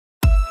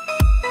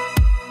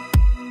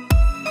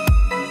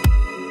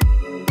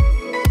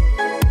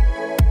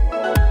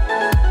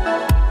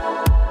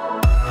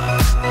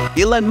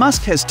Elon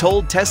Musk has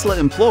told Tesla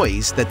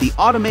employees that the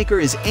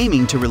automaker is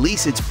aiming to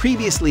release its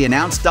previously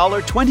announced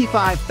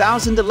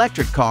 $25,000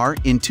 electric car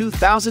in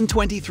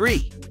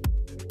 2023.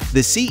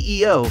 The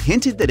CEO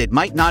hinted that it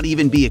might not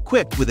even be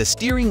equipped with a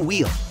steering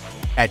wheel.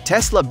 At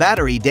Tesla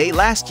Battery Day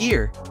last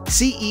year,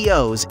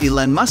 CEO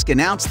Elon Musk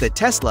announced that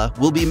Tesla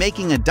will be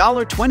making a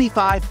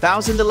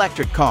 $25,000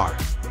 electric car.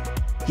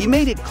 He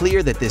made it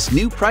clear that this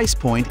new price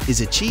point is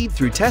achieved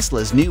through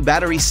Tesla's new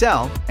battery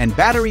cell and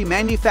battery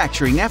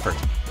manufacturing effort,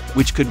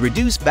 which could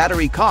reduce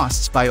battery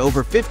costs by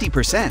over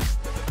 50%.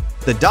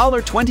 The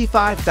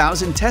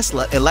 $25,000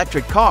 Tesla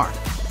electric car,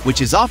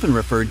 which is often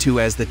referred to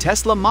as the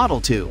Tesla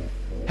Model 2,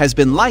 has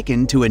been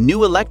likened to a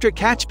new electric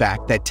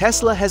hatchback that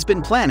Tesla has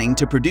been planning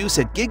to produce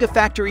at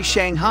Gigafactory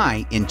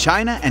Shanghai in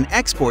China and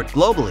export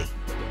globally.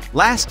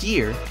 Last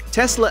year,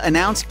 Tesla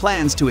announced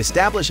plans to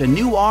establish a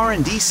new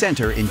R&D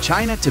center in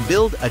China to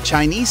build a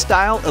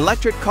Chinese-style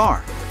electric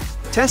car.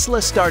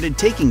 Tesla started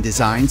taking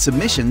design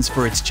submissions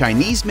for its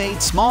Chinese-made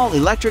small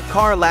electric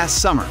car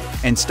last summer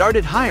and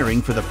started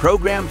hiring for the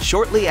program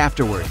shortly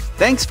afterward.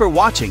 Thanks for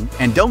watching,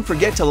 and don't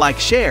forget to like,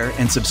 share,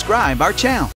 and subscribe our channel.